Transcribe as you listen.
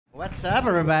What's up,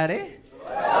 everybody?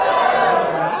 All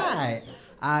right.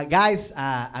 Guys,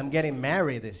 I'm getting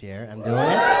married this year. I'm doing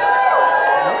it.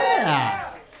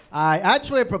 Yeah. I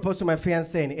actually proposed to my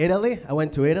fiancée in Italy. I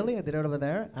went to Italy. I did it over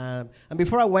there. And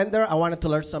before I went there, I wanted to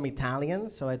learn some Italian,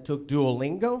 so I took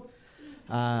Duolingo.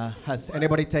 Has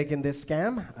anybody taken this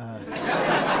scam?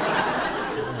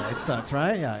 It sucks,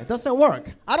 right? Yeah, it doesn't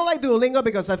work. I don't like Duolingo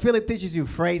because I feel it teaches you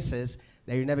phrases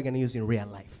that you're never going to use in real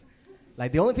life.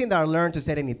 Like, the only thing that I learned to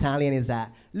say in Italian is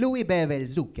that lui beve il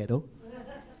zucchero,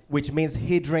 which means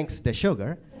he drinks the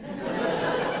sugar.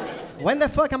 When the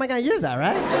fuck am I going to use that,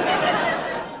 right?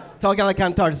 Talking like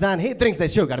I'm Tarzan, he drinks the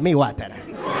sugar, me water.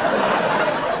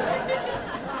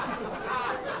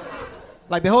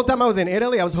 Like, the whole time I was in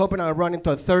Italy, I was hoping I would run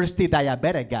into a thirsty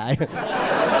diabetic guy.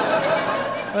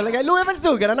 But like, lui beve il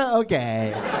zucchero, no?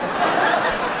 Okay.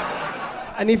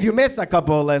 And if you miss a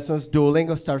couple of lessons,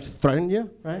 Duolingo starts threatening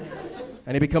you, right?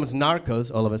 And it becomes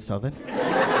Narcos all of a sudden.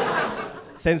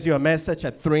 Sends you a message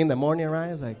at 3 in the morning, right?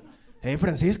 It's like, hey,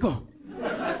 Francisco,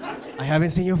 I haven't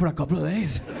seen you for a couple of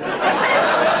days.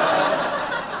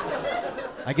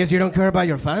 I guess you don't care about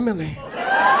your family.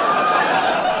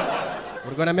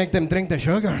 We're gonna make them drink the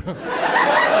sugar.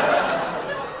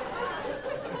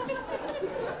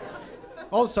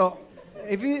 Also,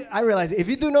 I realize if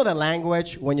you do know the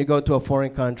language when you go to a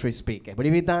foreign country, speak it. But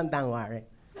if you don't worry.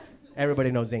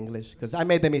 Everybody knows English. Because I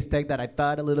made the mistake that I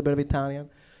thought a little bit of Italian.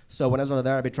 So when I was over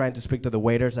there, I'd be trying to speak to the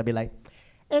waiters. I'd be like,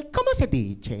 ¿Cómo se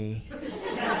dice?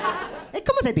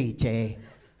 ¿Cómo se dice?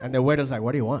 And the waiter's like,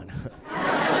 what do you want?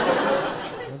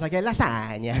 I was like,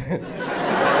 lasagna.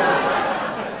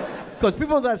 Because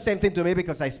people do the same thing to me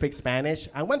because I speak Spanish.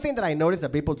 And one thing that I notice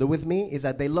that people do with me is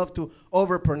that they love to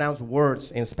overpronounce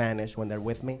words in Spanish when they're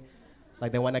with me.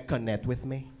 Like, they want to connect with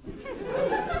me.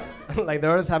 Like, they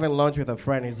were just having lunch with a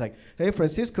friend. He's like, hey,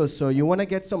 Francisco, so you want to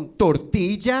get some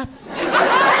tortillas?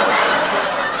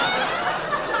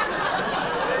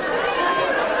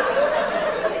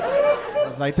 I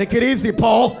was like, take it easy,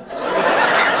 Paul.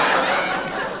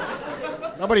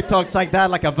 Nobody talks like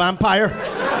that, like a vampire.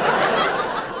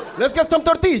 Let's get some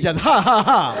tortillas. Ha, ha,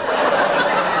 ha.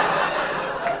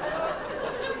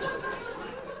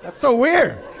 That's so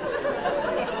weird.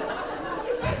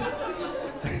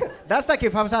 That's like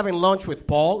if I was having lunch with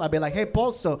Paul, I'd be like, hey,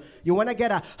 Paul, so you want to get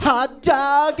a hot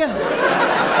dog?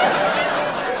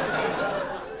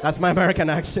 That's my American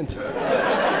accent.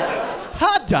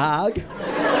 Hot dog?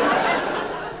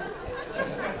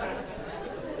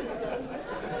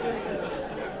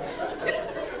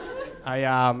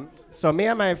 So me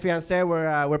and my fiancée,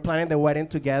 we're planning the wedding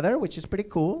together, which is pretty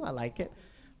cool. I like it.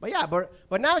 But yeah, but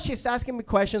now she's asking me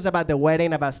questions about the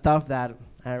wedding, about stuff that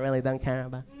I really don't care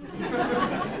about.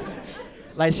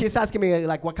 Like, she's asking me,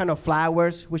 like, what kind of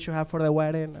flowers we should have for the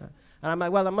wedding. And I'm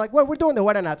like, well, we're doing the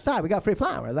wedding outside. We got free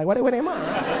flowers. Like, what do you want?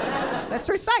 Let's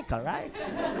recycle, right?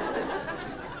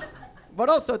 But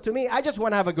also, to me, I just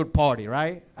want to have a good party,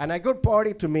 right? And a good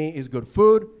party, to me, is good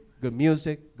food, good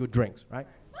music, good drinks, right?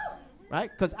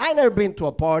 Right? Because I never been to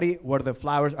a party where the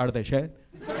flowers are the shit.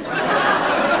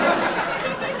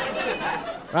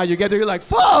 Right? You get there, you're like,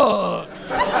 fuck!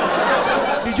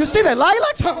 Did you see the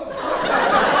lilacs?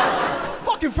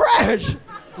 Fucking fresh!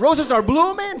 Roses are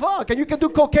blooming, fuck, and you can do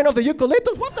cocaine of the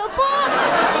eucalyptus? What the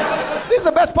fuck? This is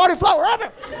the best party flower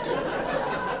ever!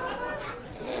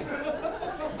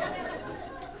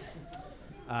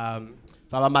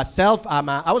 So about myself,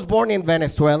 I was born in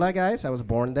Venezuela, guys. I was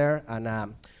born there, and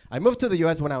I moved to the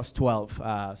US when I was 12,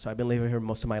 so I've been living here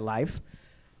most of my life.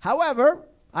 However,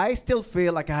 I still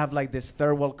feel like I have like this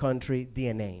third world country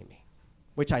DNA in me,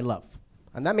 which I love.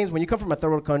 And that means when you come from a third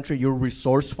world country, you're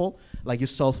resourceful, like you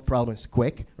solve problems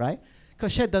quick, right?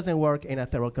 Because shit doesn't work in a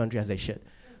third world country as they should.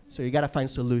 So you gotta find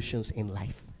solutions in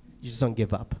life. You just don't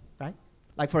give up, right?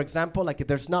 Like, for example, like if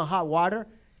there's no hot water,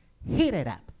 heat it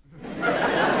up.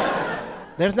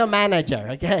 There's no manager,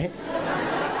 okay?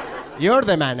 You're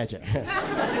the manager.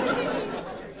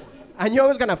 And you're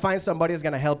always gonna find somebody who's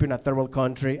gonna help you in a third world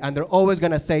country, and they're always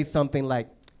gonna say something like,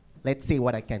 let's see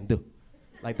what I can do.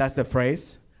 Like, that's the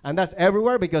phrase. And that's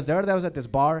everywhere, because the other day I was at this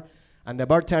bar, and the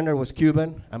bartender was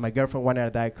Cuban, and my girlfriend wanted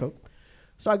a Diet Coke.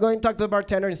 So I go and talk to the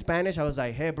bartender in Spanish. I was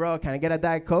like, hey, bro, can I get a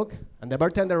Diet Coke? And the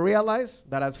bartender realized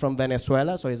that I was from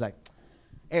Venezuela, so he's like,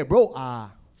 hey, bro,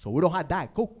 so we don't have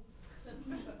Diet Coke.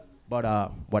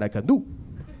 But what I can do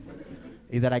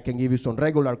is that I can give you some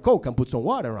regular Coke and put some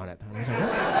water on it. And I was like,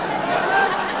 what?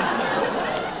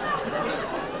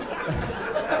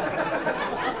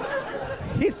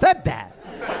 He said that.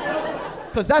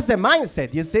 Because that's the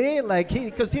mindset, you see? Like,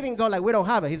 because he didn't go like, we don't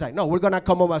have it. He's like, no, we're going to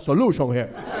come up with a solution here.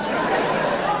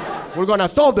 We're going to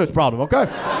solve this problem, okay?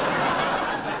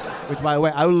 Which, by the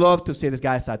way, I would love to see this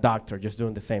guy as a doctor, just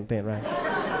doing the same thing, right?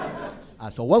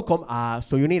 So welcome.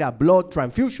 So you need a blood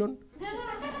transfusion.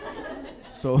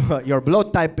 So your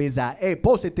blood type is A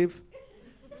positive.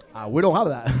 We don't have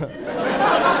that.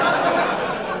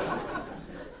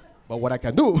 But what I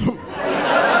can do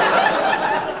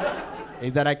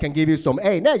is that I can give you some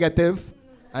A negative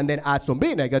and then add some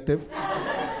B negative,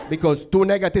 because 2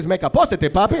 negatives make a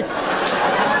positive, papi.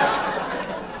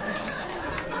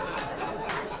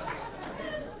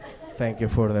 Thank you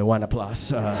for the 1 applause.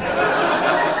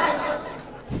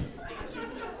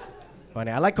 Funny,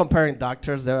 I like comparing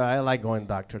doctors. I like going to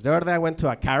doctors. The other day I went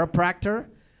to a chiropractor.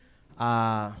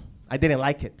 I didn't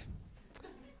like it.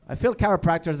 I feel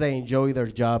chiropractors, they enjoy their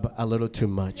job a little too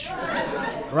much.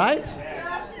 Right?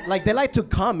 Like they like to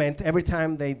comment every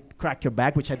time they crack your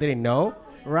back, which I didn't know.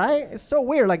 Right? It's so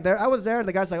weird. Like I was there, and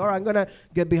the guy's like, all right, I'm going to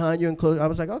get behind you and close. I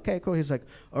was like, okay, cool. He's like,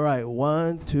 all right,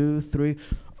 1, 2, 3.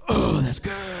 Oh, that's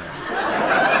good.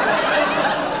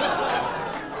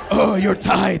 Oh, you're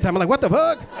tight. I'm like, what the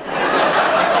fuck?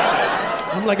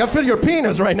 I'm like, I feel your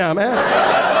penis right now, man.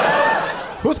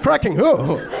 Who's cracking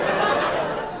who?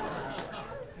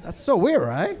 That's so weird,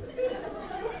 right?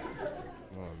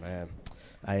 Oh, man.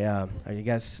 Are you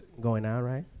guys going out,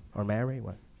 right? Or married?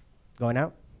 What? Going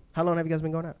out? How long have you guys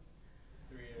been going out?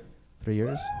 3 years. 3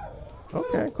 years?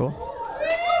 Okay, cool.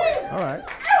 All right.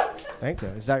 Thank you.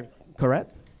 Is that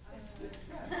correct?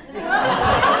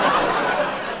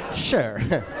 Sure.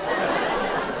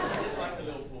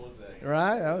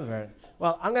 Right? That was very...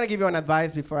 Well, I'm going to give you an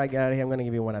advice before I get out of here. I'm going to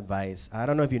give you one advice. I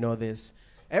don't know if you know this.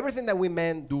 Everything that we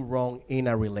men do wrong in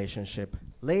a relationship,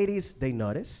 ladies, they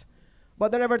notice,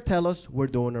 but they never tell us we're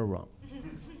doing it wrong.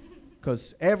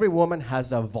 Because every woman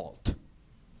has a vault.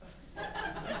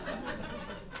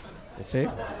 You see?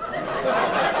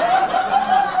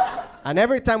 And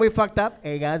every time we fucked up,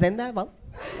 it goes in that vault.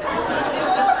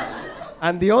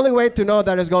 And the only way to know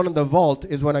that it's going in the vault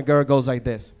is when a girl goes like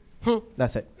this.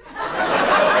 That's it.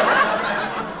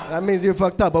 That means you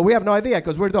fucked up. But we have no idea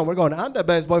because we're done. We're going, I'm the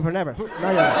best boyfriend ever.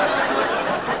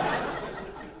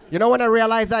 You know when I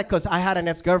realized that? Because I had an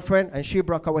ex-girlfriend and she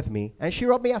broke up with me. And she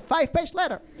wrote me a 5-page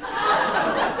letter.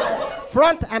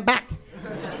 Front and back.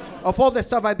 Of all the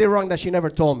stuff I did wrong that she never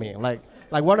told me. Like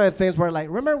one of the things were like,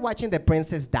 remember watching The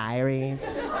Princess Diaries?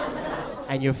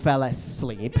 And you fell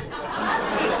asleep?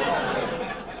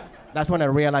 That's when I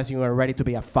realized you were ready to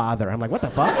be a father. I'm like, what the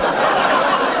fuck?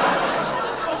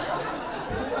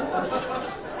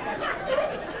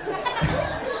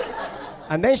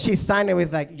 And then she signed it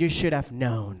with like, you should have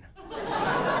known.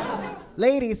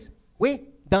 Ladies, we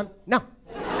don't know.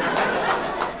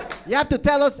 You have to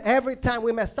tell us every time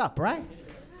we mess up, right?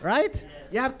 Right?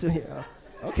 You have to.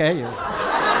 Okay.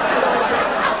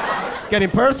 It's getting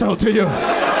personal to you.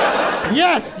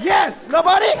 Yes, yes,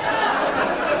 nobody?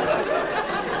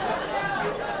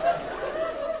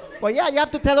 Well, yeah, you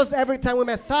have to tell us every time we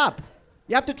mess up.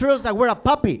 You have to treat us like we're a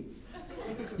puppy.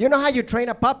 You know how you train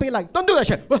a puppy? Like, don't do that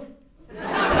shit.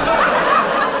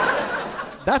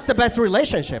 That's the best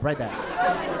relationship right there.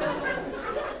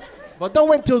 But don't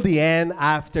wait till the end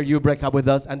after you break up with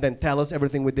us and then tell us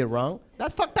everything we did wrong.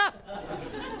 That's fucked up.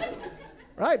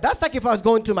 Right? That's like if I was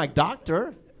going to my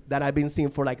doctor that I've been seeing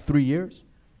for like 3 years.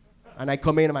 And I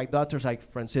come in and my doctor's like,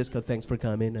 Francisco, thanks for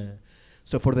coming.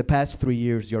 So for the past 3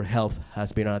 years, your health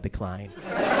has been on a decline.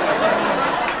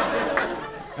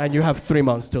 And you have 3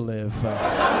 months to live.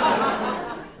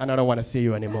 And I don't want to see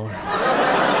you anymore.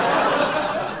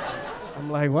 I'm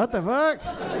like, what the fuck?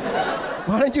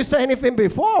 Why didn't you say anything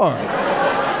before?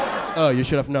 Oh, you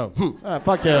should have known.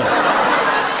 Fuck you.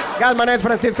 Guys, my name is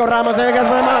Francisco Ramos. Thank you guys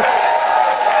very much.